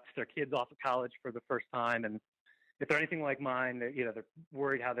just dropped their kids off of college for the first time. And if they're anything like mine, they're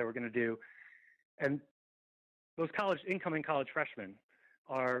worried how they were going to do. And those incoming college freshmen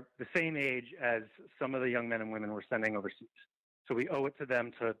are the same age as some of the young men and women we're sending overseas. So we owe it to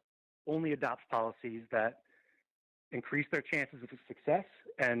them to only adopt policies that increase their chances of success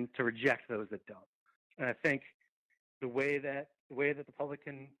and to reject those that don't. And I think the way that the public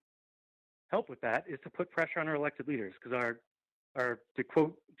can help with that is to put pressure on our elected leaders, because to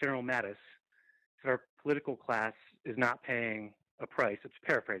quote General Mattis, our political class is not paying a price. It's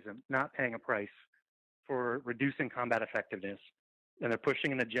paraphrasing, not paying a price for reducing combat effectiveness, and they're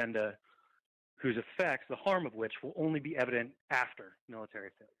pushing an agenda whose effects, the harm of which, will only be evident after military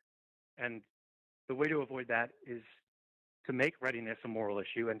failure. And the way to avoid that is to make readiness a moral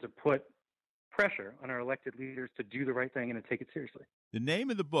issue and to put pressure on our elected leaders to do the right thing and to take it seriously. The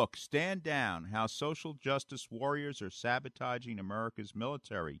name of the book, Stand Down, How Social Justice Warriors Are Sabotaging America's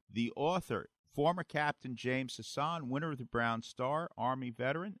Military. The author, former Captain James Hassan, winner of the Brown Star, Army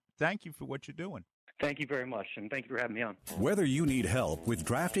veteran. Thank you for what you're doing. Thank you very much, and thank you for having me on. Whether you need help with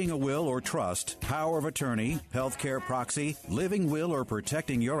drafting a will or trust, power of attorney, healthcare proxy, living will, or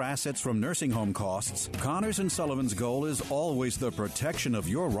protecting your assets from nursing home costs, Connors & Sullivan's goal is always the protection of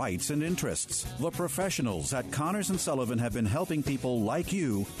your rights and interests. The professionals at Connors & Sullivan have been helping people like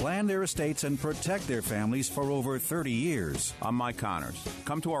you plan their estates and protect their families for over 30 years. I'm Mike Connors.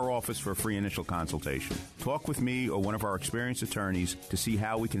 Come to our office for a free initial consultation. Talk with me or one of our experienced attorneys to see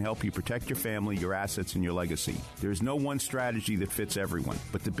how we can help you protect your family, your assets, and your legacy. There is no one strategy that fits everyone,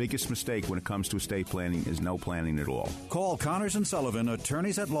 but the biggest mistake when it comes to estate planning is no planning at all. Call Connors & Sullivan,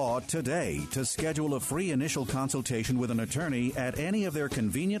 attorneys at law, today to schedule a free initial consultation with an attorney at any of their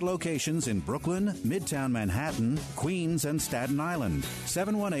convenient locations in Brooklyn, Midtown Manhattan, Queens, and Staten Island.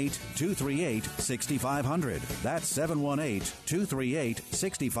 718-238-6500. That's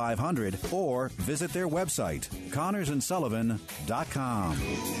 718-238-6500, or visit their website, connorsandsullivan.com.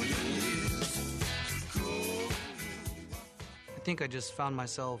 I think I just found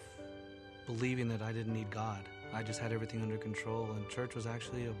myself believing that I didn't need God. I just had everything under control, and church was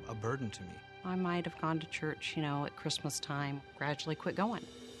actually a burden to me. I might have gone to church, at Christmas time, gradually quit going.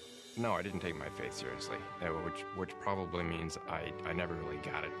 No, I didn't take my faith seriously, which probably means I never really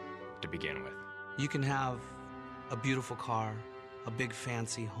got it to begin with. You can have a beautiful car, a big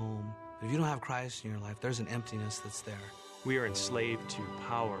fancy home, but if you don't have Christ in your life, there's an emptiness that's there. We are enslaved to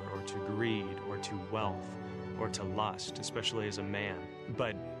power or to greed or to wealth or to lust, especially as a man.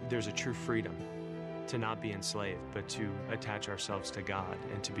 But there's a true freedom to not be enslaved, but to attach ourselves to God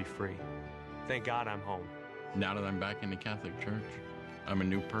and to be free. Thank God I'm home. Now that I'm back in the Catholic Church, I'm a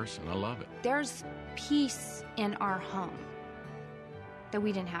new person. I love it. There's peace in our home that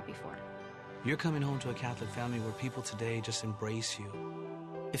we didn't have before. You're coming home to a Catholic family where people today just embrace you.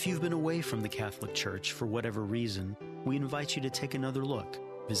 If you've been away from the Catholic Church for whatever reason, we invite you to take another look.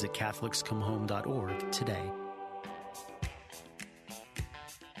 Visit CatholicsComeHome.org today.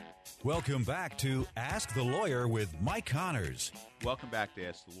 Welcome back to Ask the Lawyer with Mike Connors. Welcome back to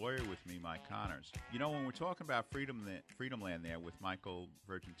Ask the Lawyer with me, Mike Connors. You know, when we're talking about Freedom Land there with Michael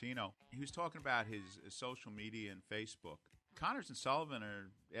Virgentino, he was talking about his social media and Facebook. Connors and Sullivan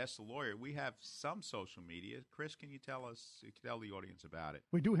are Ask the Lawyer. We have some social media. Chris, can you tell the audience about it?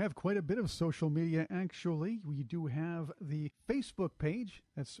 We do have quite a bit of social media, actually. We do have the Facebook page.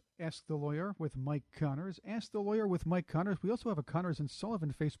 That's Ask the Lawyer with Mike Connors. Ask the Lawyer with Mike Connors. We also have a Connors and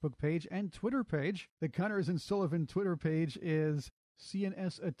Sullivan Facebook page and Twitter page. The Connors and Sullivan Twitter page is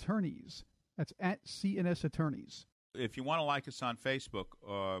CNS Attorneys. That's at CNS Attorneys. If you want to like us on Facebook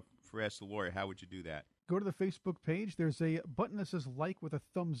for Ask the Lawyer, how would you do that? Go to the Facebook page. There's a button that says like with a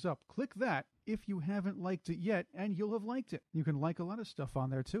thumbs up. Click that if you haven't liked it yet, and you'll have liked it. You can like a lot of stuff on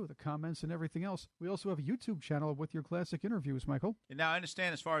there, too, the comments and everything else. We also have a YouTube channel with your classic interviews, Michael. And now I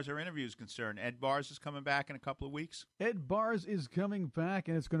understand, as far as our interview is concerned, Ed Bars is coming back in a couple of weeks. Ed Bars is coming back,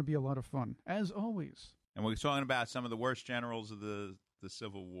 and it's going to be a lot of fun, as always. And we're talking about some of the worst generals of the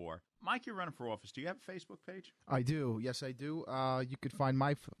Civil War. Mike, you're running for office. Do you have a Facebook page? I do. Yes, I do. You could find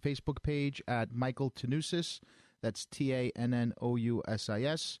my Facebook page at Michael Tannousis. That's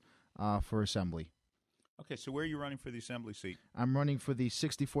TANNOUSIS for Assembly. Okay, so where are you running for the Assembly seat? I'm running for the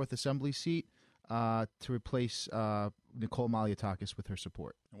 64th Assembly seat to replace Nicole Malliotakis with her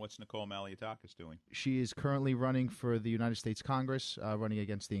support. And what's Nicole Malliotakis doing? She is currently running for the United States Congress, running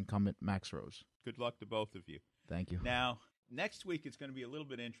against the incumbent Max Rose. Good luck to both of you. Thank you. Now, next week it's going to be a little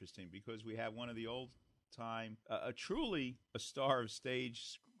bit interesting because we have one of the old-time, truly a star of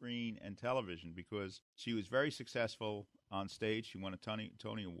stage, screen, and television because she was very successful on stage. She won a Tony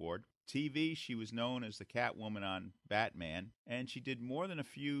Award. TV, she was known as the Catwoman on Batman, and she did more than a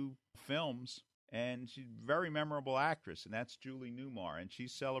few films, and she's a very memorable actress, and that's Julie Newmar, and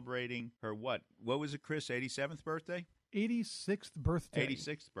she's celebrating her what was it, Chris, 87th birthday? 86th birthday.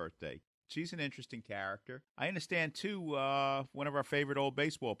 86th birthday. She's an interesting character. I understand, too, one of our favorite old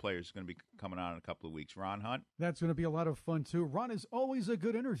baseball players is going to be coming on in a couple of weeks, Ron Hunt. That's going to be a lot of fun, too. Ron is always a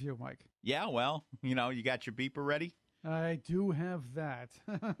good interview, Mike. Yeah, well, you got your beeper ready? I do have that.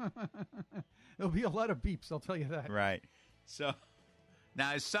 There'll be a lot of beeps, I'll tell you that. Right. So,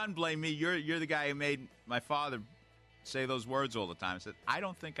 now his son blamed me. You're the guy who made my father say those words all the time. I said, I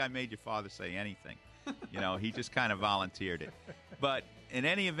don't think I made your father say anything. He just kind of volunteered it. But in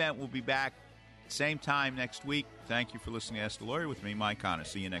any event, we'll be back same time next week. Thank you for listening to Ask the Lawyer with me, Mike Connors.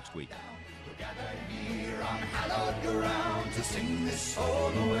 See you next week. We're gathered here on hallowed ground to sing this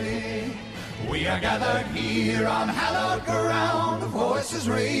soul away. We are gathered here on hallowed ground, voices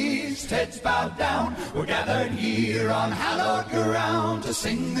raised, heads bowed down. We're gathered here on hallowed ground to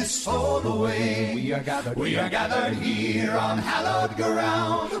sing this soul away. We are gathered here on hallowed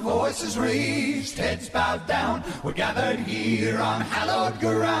ground, voices raised, heads bowed down. We're gathered here on hallowed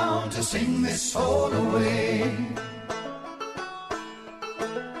ground to sing this soul away.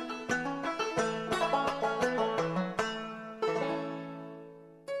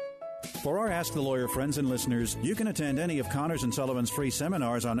 For our Ask the Lawyer friends and listeners, you can attend any of Connors and Sullivan's free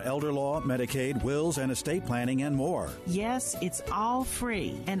seminars on elder law, Medicaid, wills, and estate planning, and more. Yes, it's all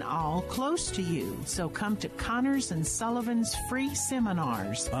free and all close to you. So come to Connors and Sullivan's free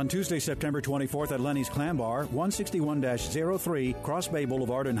seminars. On Tuesday, September 24th at Lenny's Clam Bar, 161-03, Cross Bay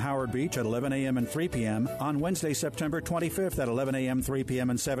Boulevard in Howard Beach at 11 a.m. and 3 p.m. On Wednesday, September 25th at 11 a.m., 3 p.m.,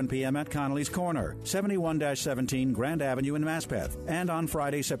 and 7 p.m. at Connolly's Corner, 71-17 Grand Avenue in Maspeth. And on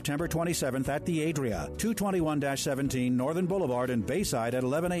Friday, September 27th at the Adria, 221-17 Northern Boulevard in Bayside at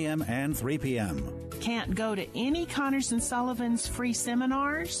 11 a.m. and 3 p.m. Can't go to any Connors and Sullivan's free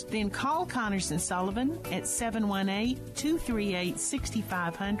seminars? Then call Connors and Sullivan at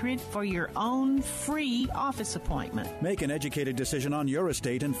 718-238-6500 for your own free office appointment. Make an educated decision on your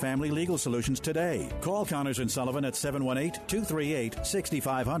estate and family legal solutions today. Call Connors and Sullivan at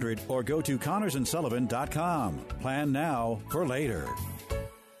 718-238-6500 or go to connorsandsullivan.com. Plan now for later.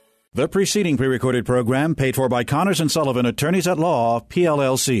 The preceding pre-recorded program paid for by Connors and Sullivan Attorneys at Law,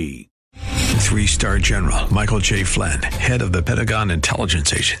 PLLC. 3-star general Michael J. Flynn, head of the Pentagon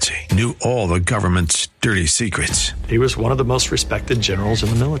Intelligence Agency, knew all the government's dirty secrets. He was one of the most respected generals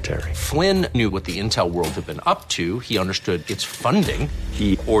in the military. Flynn knew what the intel world had been up to. He understood its funding.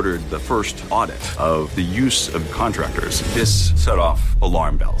 He ordered the first audit of the use of contractors. This set off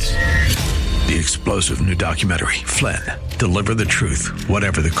alarm bells. The explosive new documentary, Flynn, Deliver the Truth,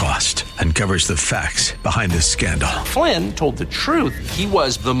 Whatever the Cost, uncovers the facts behind this scandal. Flynn told the truth. He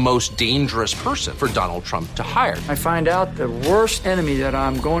was the most dangerous person for Donald Trump to hire. I find out the worst enemy that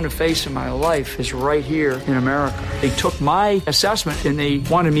I'm going to face in my life is right here in America. They took my assessment and they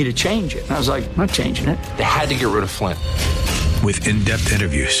wanted me to change it. And I was like, I'm not changing it. They had to get rid of Flynn. With in-depth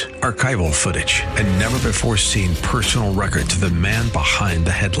interviews, archival footage, and never-before-seen personal records of the man behind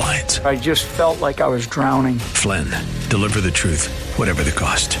the headlines. I just felt like I was drowning. Flynn, Deliver the Truth, Whatever the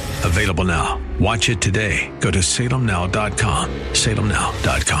Cost. Available now. Watch it today. Go to salemnow.com.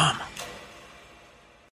 salemnow.com.